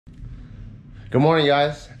Good morning,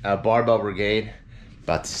 guys. At Barbell Brigade,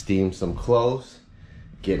 about to steam some clothes,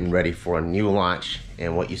 getting ready for a new launch.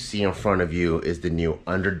 And what you see in front of you is the new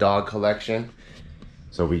Underdog collection.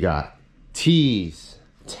 So we got tees,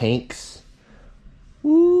 tanks.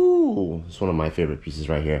 Woo! It's one of my favorite pieces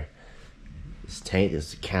right here. This tank,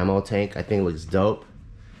 this camo tank, I think it looks dope.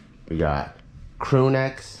 We got crew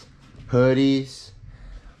necks, hoodies.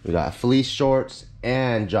 We got fleece shorts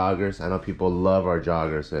and joggers. I know people love our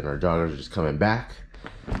joggers, and our joggers are just coming back.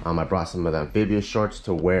 I brought some of the amphibious shorts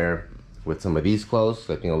to wear with some of these clothes,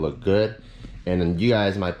 so I think it'll look good. And then you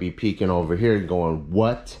guys might be peeking over here going,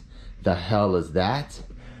 what the hell is that?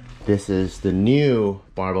 This is the new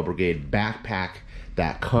Barbell Brigade backpack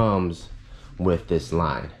that comes with this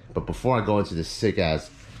line. But before I go into this sick ass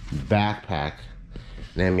backpack,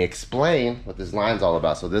 let me explain what this line's all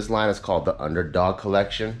about. So this line is called the Underdog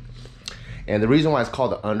collection. And the reason why it's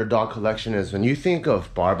called the Underdog collection is when you think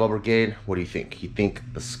of Barbell Brigade, what do you think? You think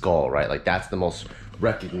the skull, right? Like that's the most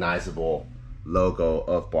recognizable logo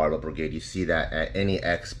of Barbell Brigade. You see that at any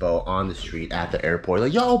expo, on the street, at the airport.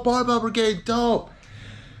 Like, yo, Barbell Brigade, dope.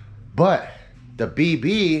 But the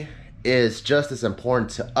BB is just as important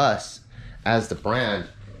to us as the brand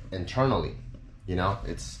internally. You know,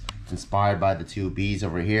 it's inspired by the two B's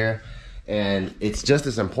over here, and it's just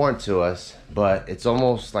as important to us, but it's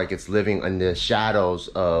almost like it's living in the shadows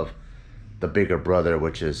of the bigger brother,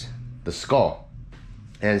 which is the skull.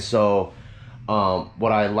 And so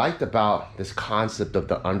what I liked about this concept of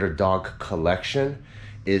the Underdog collection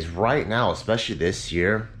is right now, especially this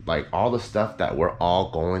year, like all the stuff that we're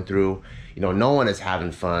all going through, you know, no one is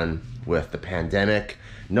having fun with the pandemic.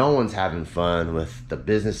 No one's having fun with the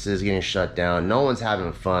businesses getting shut down. No one's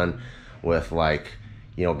having fun with, like,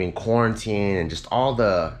 you know, being quarantined and just all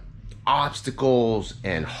the obstacles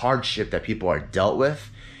and hardship that people are dealt with.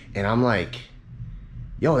 And I'm like,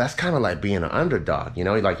 yo, that's kind of like being an underdog, you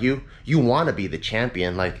know? Like you want to be the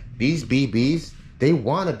champion. Like these BBs, they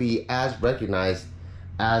want to be as recognized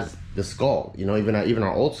as the skull, you know, even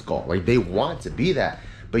our old skull. Like they want to be that,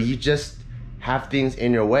 but you just have things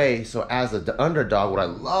in your way. So as the underdog, what I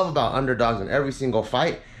love about underdogs in every single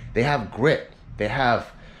fight, they have grit, they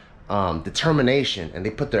have determination, and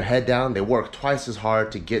they put their head down. They work twice as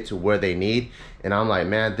hard to get to where they need. And I'm like,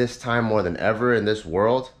 man, this time more than ever in this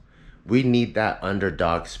world, we need that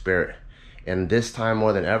underdog spirit. And this time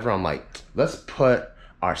more than ever, I'm like, let's put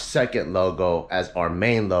our second logo as our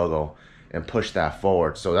main logo and push that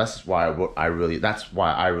forward. So that's why I really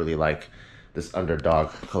like this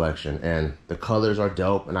Underdog collection, and the colors are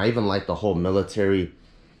dope. And I even like the whole military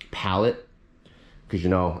palette, because, you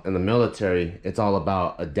know, in the military, it's all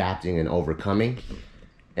about adapting and overcoming.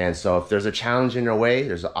 And so if there's a challenge in your way,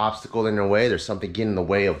 there's an obstacle in your way, there's something getting in the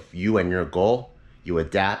way of you and your goal, you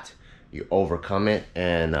adapt, you overcome it.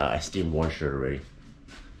 And I steamed one shirt already.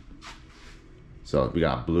 So we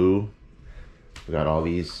got blue, we got all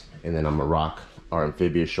these, and then I'm gonna rock our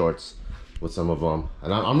amphibious shorts with some of them.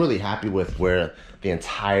 And I'm really happy with where the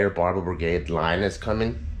entire Barbell Brigade line is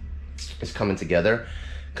coming together,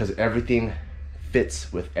 because everything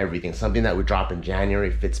fits with everything. Something that we drop in January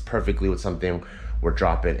fits perfectly with something we're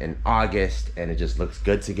dropping in August, and it just looks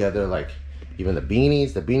good together. Like even the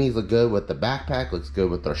beanies look good with the backpack, looks good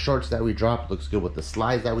with our shorts that we dropped, looks good with the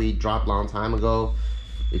slides that we dropped a long time ago.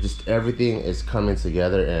 It just, everything is coming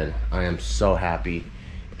together, and I am so happy.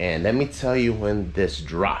 And let me tell you when this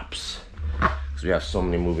drops, because we have so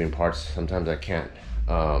many moving parts. Sometimes I can't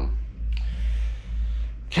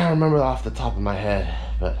remember off the top of my head,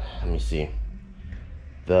 but let me see.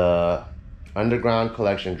 The Underground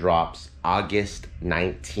collection drops August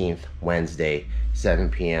 19th, Wednesday, 7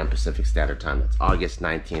 p.m. Pacific Standard Time. That's August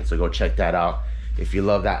 19th, so go check that out. If you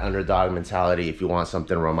love that underdog mentality, if you want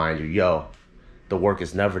something to remind you, yo, the work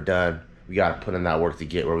is never done. We got to put in that work to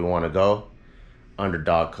get where we want to go.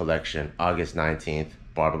 Underdog collection, August 19th,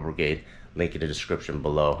 Barbell Brigade. Link in the description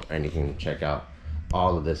below, and you can check out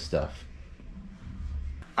all of this stuff.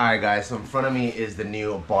 Alright guys, so in front of me is the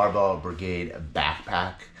new Barbell Brigade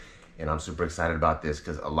backpack, and I'm super excited about this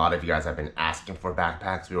because a lot of you guys have been asking for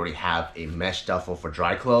backpacks. We already have a mesh duffel for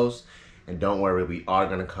dry clothes, and don't worry, we are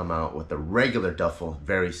going to come out with a regular duffel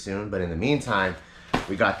very soon. But in the meantime,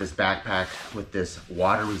 we got this backpack with this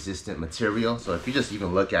water resistant material. So if you just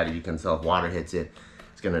even look at it, you can tell if water hits it,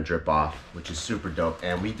 it's gonna drip off, which is super dope.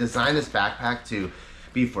 And we designed this backpack to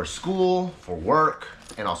be for school, for work,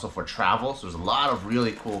 and also for travel. So there's a lot of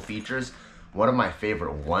really cool features. One of my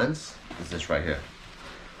favorite ones is this right here.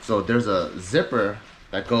 So there's a zipper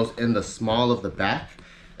that goes in the small of the back.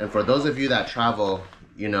 And for those of you that travel,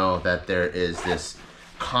 you know that there is this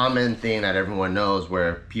common thing that everyone knows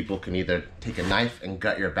where people can either take a knife and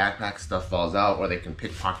gut your backpack, stuff falls out, or they can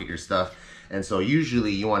pickpocket your stuff. And so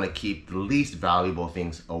usually you want to keep the least valuable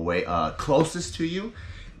things away, closest to you.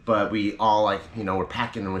 But we all, like, you know, we're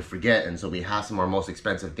packing and we forget, and so we have some of our most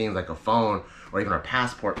expensive things like a phone or even our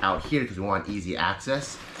passport out here because we want easy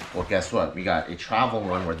access. Well, guess what? We got a travel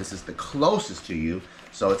run where this is the closest to you,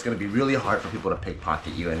 so it's going to be really hard for people to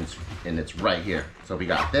pickpocket you, and it's right here. So we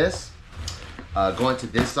got this. Going to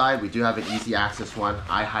this side, we do have an easy access one.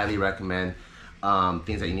 I highly recommend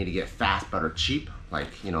things that you need to get fast but are cheap,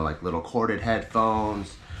 like, you know, like little corded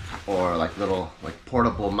headphones or like little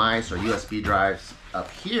portable mice or USB drives. Up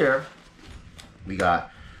here, we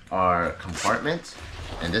got our compartment,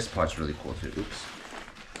 and this part's really cool too. Oops.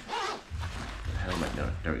 What the hell am I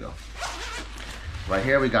doing? There we go. Right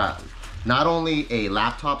here, we got not only a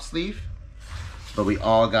laptop sleeve, but we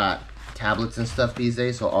all got tablets and stuff these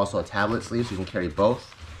days, so also a tablet sleeve so you can carry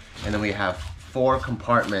both. And then we have 4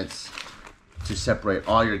 compartments to separate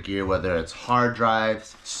all your gear, whether it's hard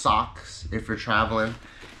drives, socks if you're traveling,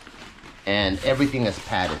 and everything is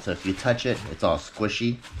padded, so if you touch it, it's all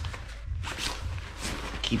squishy.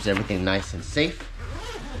 Keeps everything nice and safe.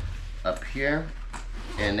 Up here,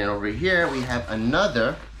 and then over here we have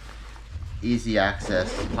another easy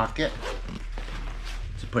access pocket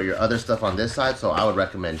to put your other stuff on this side. So I would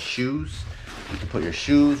recommend shoes. You can put your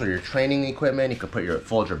shoes or your training equipment. You can put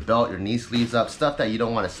fold your belt, your knee sleeves up, stuff that you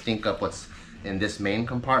don't want to stink up what's in this main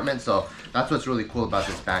compartment. So that's what's really cool about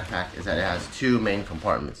this backpack, is that it has 2 main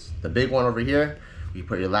compartments. The big one over here, you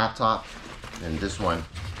put your laptop, and this one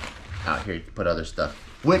out here, you can put other stuff,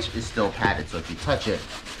 which is still padded, so if you touch it,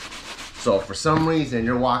 so if for some reason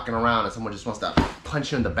you're walking around and someone just wants to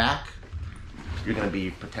punch you in the back, you're gonna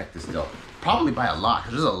be protected still. Probably by a lot,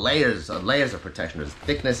 because there's layers of protection. There's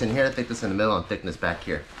thickness in here, thickness in the middle, and thickness back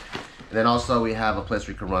here. And then also we have a place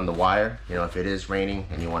where you can run the wire. You know, if it is raining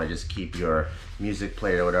and you want to just keep your music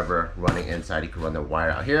player or whatever running inside, you can run the wire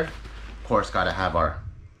out here. Of course, got to have our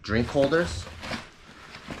drink holders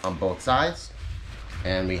on both sides.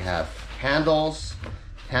 And we have handles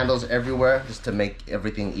everywhere just to make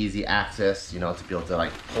everything easy access, you know, to be able to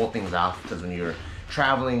like pull things out, because when you're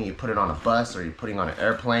traveling, you put it on a bus or you're putting on an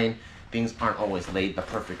airplane, things aren't always laid the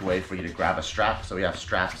perfect way for you to grab a strap. So we have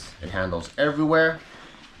straps and handles everywhere.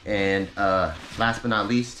 And last but not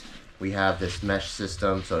least, we have this mesh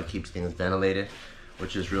system, so it keeps things ventilated,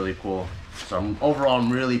 which is really cool. So overall,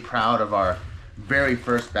 I'm really proud of our very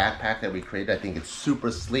first backpack that we created. I think it's super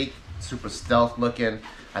sleek, super stealth looking.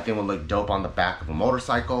 I think it will look dope on the back of a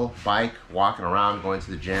motorcycle, bike, walking around, going to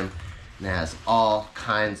the gym. And it has all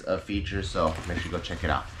kinds of features, so make sure you go check it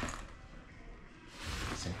out.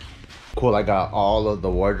 Cool, I got all of the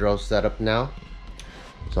wardrobe set up now.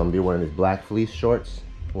 So I'm gonna be wearing these black fleece shorts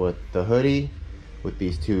with the hoodie, with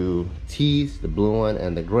these 2 tees, the blue one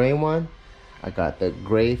and the gray one. I got the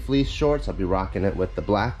gray fleece shorts, I'll be rocking it with the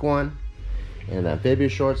black one. And the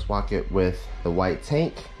amphibious shorts, rock it with the white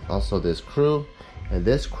tank. Also this crew and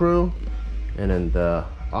this crew. And then the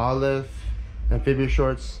olive amphibious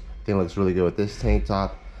shorts, I think it looks really good with this tank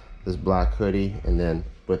top, this black hoodie. And then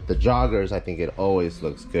with the joggers, I think it always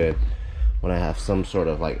looks good when I have some sort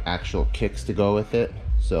of like actual kicks to go with it.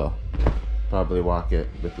 So probably walk it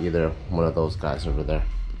with either one of those guys over there.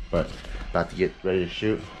 But about to get ready to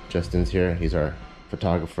shoot. Justin's here, he's our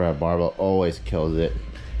photographer at Barbell, always kills it.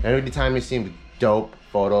 And every time you see him, dope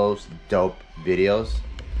photos, dope videos.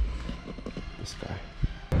 This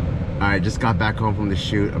guy. Alright, just got back home from the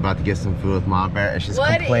shoot, about to get some food with Ma Bear, and she's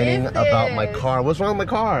complaining about my car. What's wrong with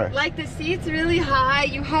my car? Like, the seat's really high,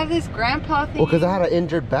 you have this grandpa thing. Well, because I had an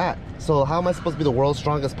injured back. So how am I supposed to be the world's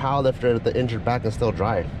strongest powerlifter with the injured back and still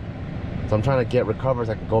drive? So I'm trying to get recovered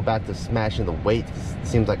so I can go back to smashing the weight. It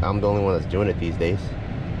seems like I'm the only one that's doing it these days.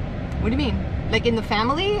 What do you mean? Like in the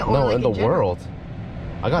family? Or no, like in the world.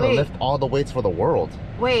 I gotta lift all the weights for the world.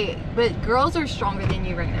 Wait, but girls are stronger than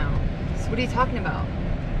you right now. So what are you talking about?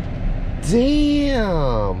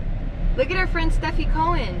 Damn! Look at our friend Steffi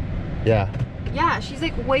Cohen. Yeah. Yeah, she's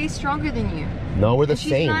like way stronger than you. No, we're the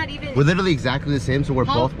same. Not even... We're literally exactly the same, so we're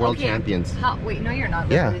both world champions. Wait, no, you're not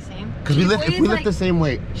literally the same. Because we lift the same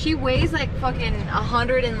weight. She weighs like fucking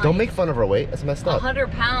 100 and like... Don't make fun of her weight, that's messed up.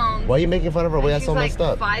 100 pounds. Why are you making fun of her weight? That's so messed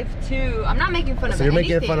up. She's like 5'2". I'm not making fun of So you're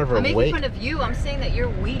making fun of her weight? I'm making fun of you. I'm saying that you're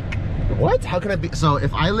weak. What? How can I be? So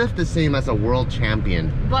if I lift the same as a world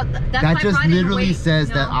champion, but that just literally says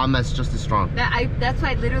no. that I'm just as strong. That's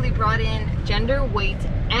why I literally brought in gender, weight,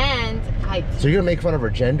 and height. So you're gonna make fun of her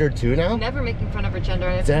gender too now? I'm never making fun of her gender.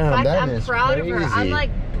 In Damn, fact, that I'm is proud crazy. of her. I'm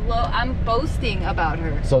like, I'm boasting about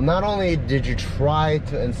her. So not only did you try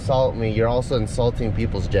to insult me, you're also insulting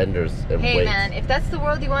people's genders and Hey weights. man, if that's the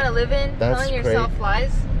world you want to live in, That's telling yourself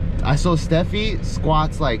lies. I saw Steffi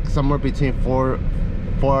squats like somewhere between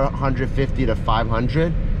 450 to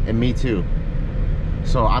 500, and me too.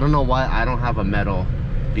 So I don't know why I don't have a medal,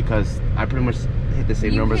 because I pretty much hit the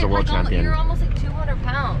same numbers as a world champion. You're almost like 200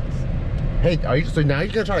 pounds. Hey, so now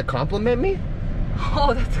you're gonna try to compliment me?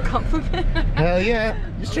 Oh, that's a compliment. Hell yeah!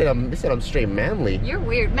 You said I'm straight manly. You're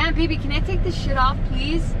weird, man. Baby, can I take this shit off,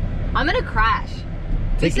 please? I'm gonna crash.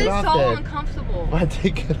 This is so uncomfortable. Why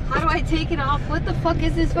take it off? How do I take it off? What the fuck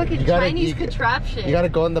is this fucking Chinese contraption? You gotta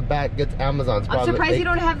go in the back, get Amazon's. I'm surprised you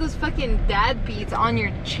don't have those fucking dad beats on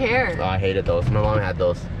your chair. Oh, I hated those. My mom had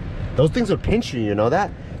those. Those things would pinch you know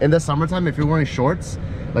that? In the summertime, if you're wearing shorts,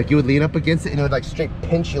 like you would lean up against it and it would like straight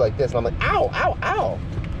pinch you like this. And I'm like, ow, ow, ow.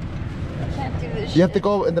 I can't do this shit. You have to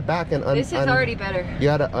go in the back and This is already better. You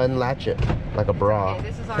gotta unlatch it like a bra. Okay,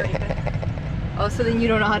 this is already better. Oh, so then you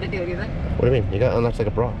don't know how to do it either? What do you mean? You gotta unlatch like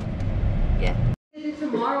a bra. Yeah.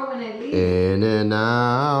 Tomorrow when I leave. In and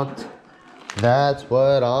out. That's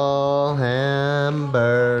what all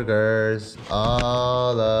hamburgers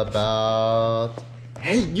all about.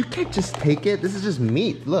 Hey, you can't just take it. This is just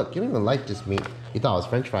meat. Look, you don't even like just meat. You thought it was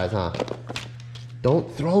French fries, huh? Don't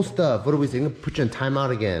throw stuff. What are we saying? I'm gonna put you in timeout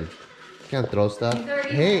again. You can't throw stuff.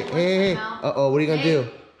 Hey. Uh-oh, what are you gonna do?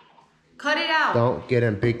 Cut it out. Don't get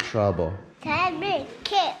in big trouble.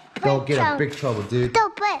 Don't get in big trouble, dude.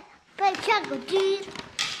 Don't put trouble, dude.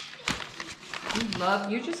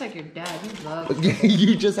 You're just like your dad. You love.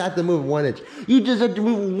 You just have to move 1 inch. You just have to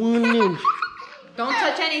move 1 inch. Don't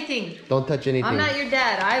touch anything. Don't touch anything. I'm not your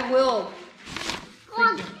dad. I will.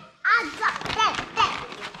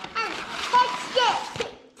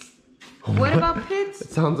 What about pits?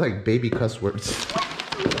 It sounds like baby cuss words.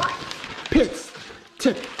 Pits.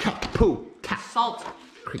 Tip, top, poo, tap. Salt.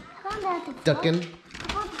 Ducking.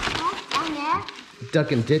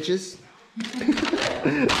 Ducking ditches.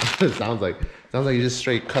 sounds like you're just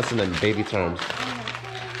straight cussing in baby terms.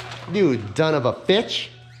 You done of a bitch.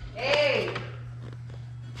 Hey.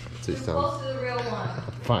 Too close to the real one.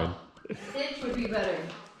 Fine. Stitch would be better.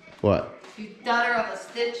 What? You daughter of a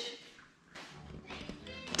stitch.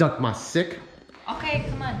 Duck my sick. Okay,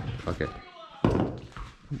 come on. Okay.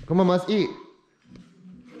 Come on, must eat.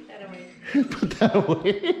 Put that away. Put that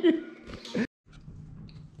away.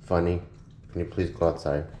 Funny. Can you please go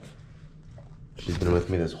outside? She's been with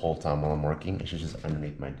me this whole time while I'm working, and she's just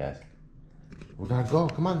underneath my desk. We gotta go.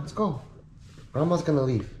 Come on, let's go. Grandma's gonna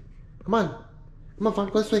leave. Come on. Come on, Fawn.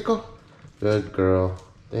 Go this way. Go. Good girl.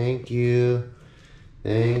 Thank you.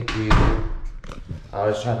 Thank you. I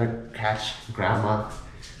was trying to catch Grandma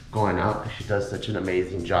going out because she does such an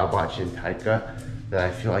amazing job watching Taika that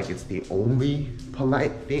I feel like it's the only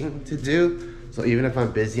polite thing to do. So even if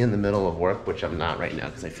I'm busy in the middle of work, which I'm not right now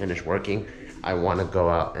because I finished working, I want to go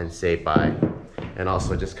out and say bye. And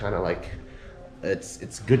also just kind of like,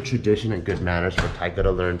 it's good tradition and good manners for Taika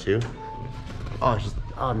to learn too. Oh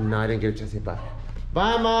no, I didn't get a chance to say bye.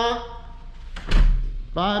 Bye, Ma.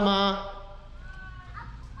 Bye, Ma.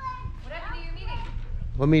 What happened to your meeting?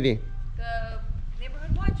 What meeting? The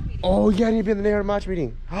neighborhood watch meeting. Oh yeah, I need to be in the neighborhood watch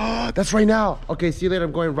meeting. Oh, that's right now. Okay, see you later.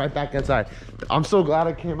 I'm going right back inside. I'm so glad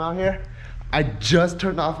I came out here. I just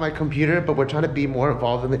turned off my computer, but we're trying to be more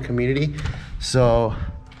involved in the community. So,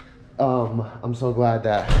 I'm so glad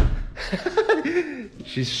that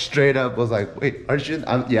she straight up was like, wait, aren't you?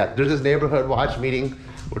 Yeah, there's this neighborhood watch meeting.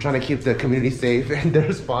 We're trying to keep the community safe, and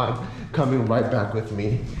there's Fawn coming right back with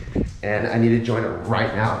me. And I need to join it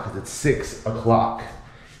right now because it's 6 o'clock.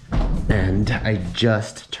 And I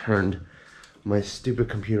just turned my stupid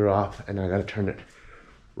computer off, and I gotta turn it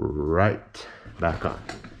right back on.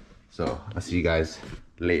 So I'll see you guys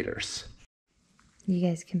laters. You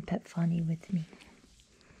guys can pet Fawny with me.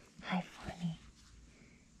 Hi, Fawny.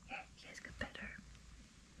 Here, you guys can pet her.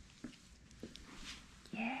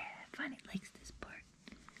 Yeah, Fawny likes this part.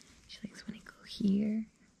 She likes when I go here.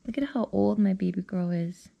 Look at how old my baby girl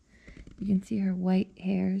is. You can see her white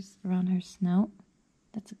hairs around her snout.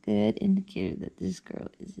 That's a good indicator that this girl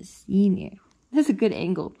is a senior. That's a good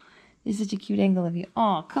angle. This is such a cute angle of you.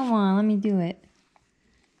 Oh, come on, let me do it.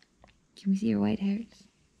 Can we see her white hairs?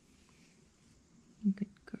 Good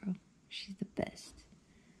girl. She's the best.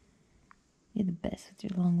 You're the best with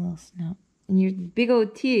your long little snout. And your big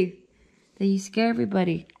old teeth that you scare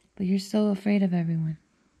everybody. But you're so afraid of everyone.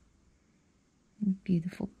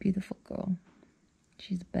 Beautiful, beautiful girl.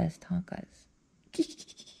 She's the best, huh, guys?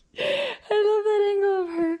 I love that angle of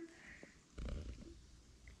her.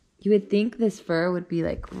 You would think this fur would be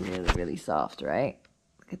like really, really soft, right?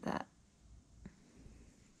 Look at that.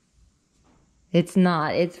 It's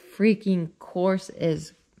not. It's freaking coarse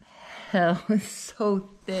as hell. It's so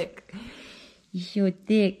thick. So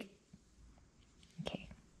thick. Okay.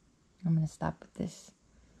 I'm going to stop with this.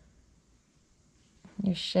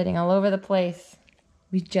 You're shedding all over the place.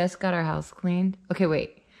 We just got our house cleaned. Okay,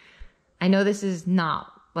 wait. I know this is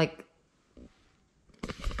not like,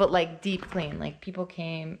 but like deep clean. Like people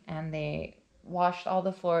came and they washed all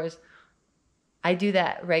the floors. I do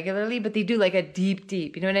that regularly, but they do like a deep.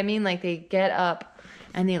 You know what I mean? Like they get up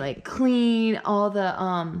and they like clean all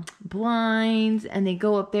the blinds and they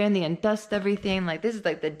go up there and they undust everything. Like this is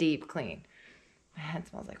like the deep clean. My head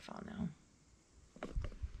smells like fall now.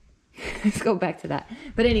 Let's go back to that.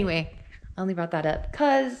 But anyway, I only brought that up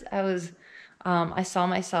because I saw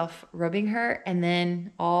myself rubbing her and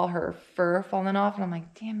then all her fur falling off. And I'm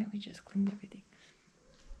like, damn it, we just cleaned everything.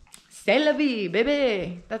 C'est la vie,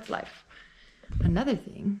 baby. That's life. Another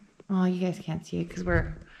thing. Oh, you guys can't see it because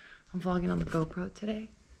I'm vlogging on the GoPro today.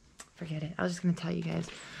 Forget it. I was just going to tell you guys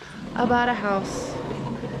about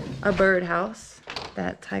a bird house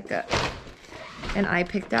that Taika and I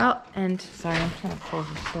picked out. And sorry, I'm trying to close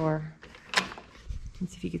the door.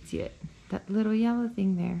 Let's see if you can see it. That little yellow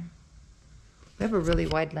thing there. We have a really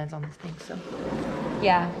wide lens on this thing, so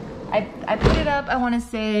yeah. I put it up, I want to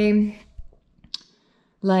say,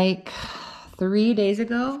 like 3 days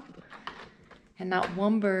ago, and not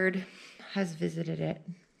one bird has visited it.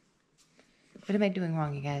 What am I doing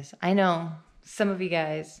wrong, you guys? I know some of you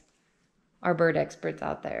guys are bird experts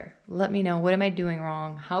out there. Let me know, what am I doing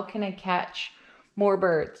wrong? How can I catch more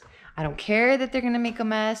birds? I don't care that they're going to make a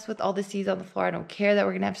mess with all the seeds on the floor. I don't care that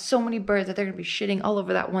we're going to have so many birds that they're going to be shitting all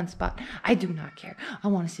over that one spot. I do not care. I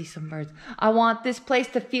want to see some birds. I want this place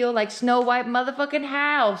to feel like Snow White motherfucking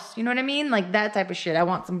house. You know what I mean? Like that type of shit. I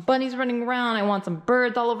want some bunnies running around. I want some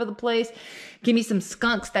birds all over the place. Give me some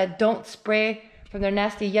skunks that don't spray from their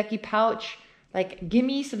nasty, yucky pouch. Like, give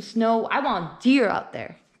me some snow. I want deer out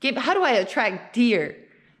there. How do I attract deer?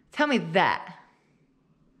 Tell me that.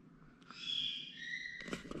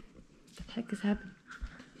 Heck is happening?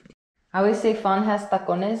 I always say Fawn has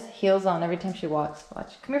tacones, heels on every time she walks.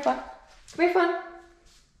 Watch. Come here, Fawn. Come here, Fawn.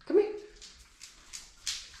 Come here.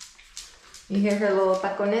 You hear her little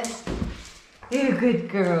tacones? You're a good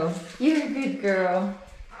girl. You're a good girl.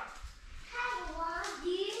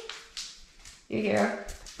 You hear her?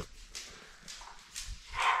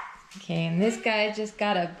 Okay, and this guy just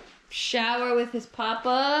got a shower with his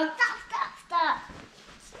papa. Stop.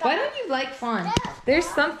 Why don't you like Fawn? There's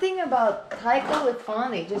something about Taika with Fawn.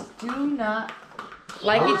 They just do not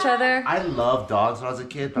like each other. I loved dogs when I was a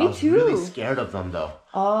kid, but Me I was too. really scared of them though.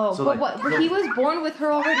 Oh, So, but like, what? But he was born with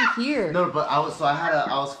her already here. No, but I was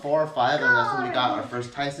 4 or 5, and that's when we got our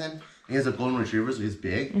first Tyson. He has a golden retriever, so he's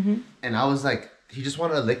big. And I was like, he just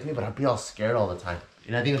wanted to lick me, but I'd be all scared all the time.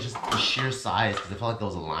 And I think it was just the sheer size, because it felt like it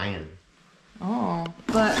was a lion. Oh,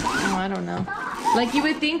 but I don't know. Like you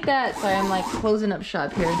would think that. Sorry, I'm like closing up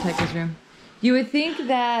shop here in Taika's room. You would think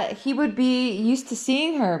that he would be used to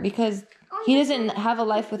seeing her because he doesn't have a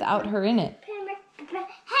life without her in it.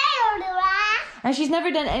 And she's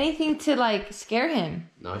never done anything to like scare him.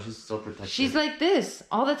 No, she's so protective. She's like this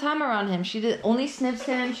all the time around him. She only sniffs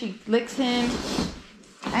him. She licks him.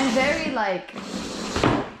 And very like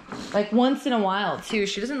once in a while too.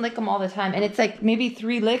 She doesn't lick him all the time. And it's like maybe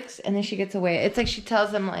 3 licks and then she gets away. It's like she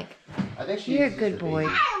tells him like, I think you're a good boy. I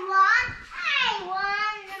want.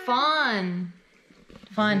 Fun.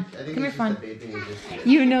 I think Come here, he's Fun. just a baby and just-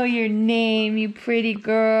 You know your name, you pretty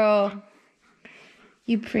girl.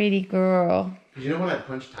 You pretty girl. You know when I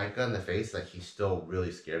punched Taika in the face, like he's still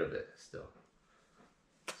really scared of it still.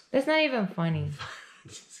 That's not even funny.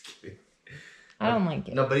 Just kidding. I don't like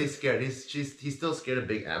it. No, but he's scared. He's still scared of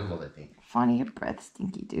big animals, I think. Funny, your breath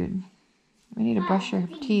stinky, dude. We need to brush your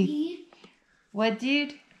teeth. What,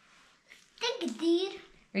 dude? Stinky dude.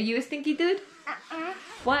 Are you a stinky dude?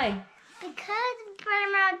 Why? Because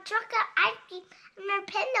I'm a chocolate ice cream and a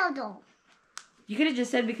pinnoodle. You could have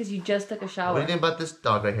just said because you just took a What do shower. you think about this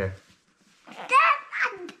dog right here? That's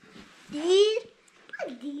not dude.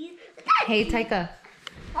 Not dude. Hey, Taika.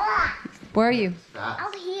 Where are you?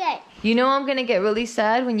 Out here. You know I'm gonna get really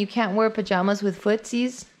sad when you can't wear pajamas with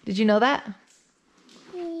footsies. Did you know that?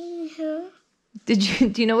 Do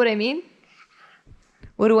you know what I mean?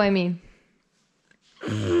 What do I mean?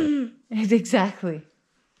 Exactly.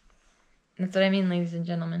 That's what I mean, ladies and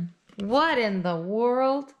gentlemen. What in the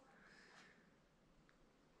world?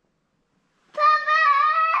 Papa,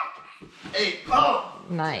 Hey, oh!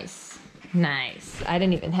 Nice. Nice. I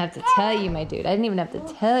didn't even have to tell you, my dude. I didn't even have to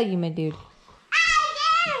tell you, my dude.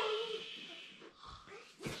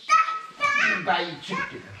 Buy you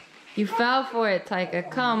chicken. You fell for it, Taika.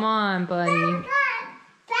 Come on, buddy. I'm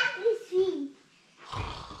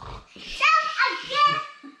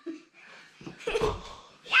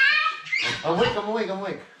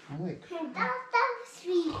awake.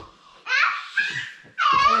 Sweet.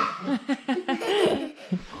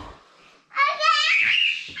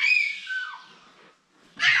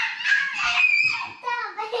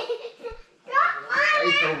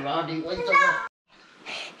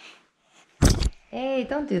 Hey,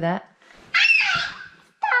 don't do that.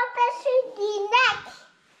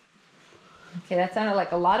 Okay, that sounded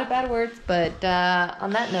like a lot of bad words, but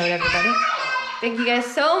on that note, everybody, thank you guys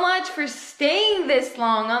so much for staying this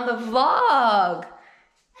long on the vlog.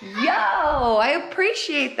 Yo, I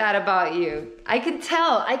appreciate that about you. I can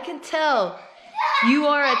tell. You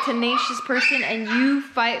are a tenacious person and you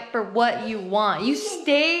fight for what you want. You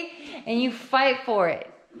stay and you fight for it.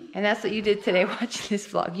 And that's what you did today watching this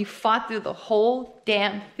vlog. You fought through the whole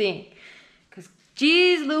damn thing. Because,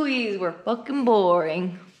 geez Louise, we're fucking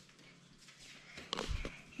boring.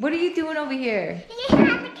 What are you doing over here?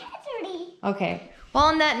 Okay. Well,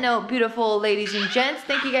 on that note, beautiful ladies and gents,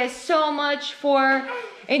 thank you guys so much for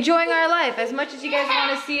enjoying our life. As much as you guys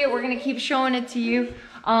want to see it, we're going to keep showing it to you.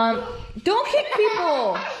 Don't kick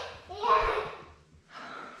people.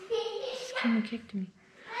 Just came and kicked me.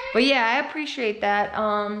 But yeah, I appreciate that.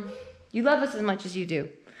 You love us as much as you do.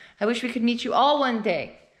 I wish we could meet you all one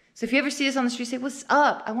day. So if you ever see us on the street, say, what's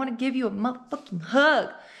up? I want to give you a motherfucking hug.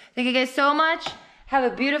 Thank you guys so much. Have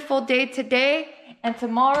a beautiful day today and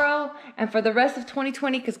tomorrow and for the rest of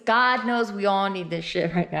 2020, because God knows we all need this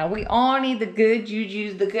shit right now. We all need the good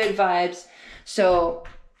jujus, the good vibes. So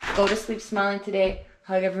go to sleep smiling today.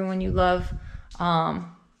 Hug everyone you love.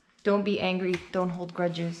 Don't be angry. Don't hold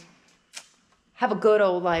grudges. Have a good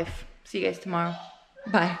old life. See you guys tomorrow.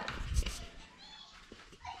 Bye.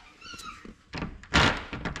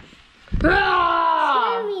 Ah!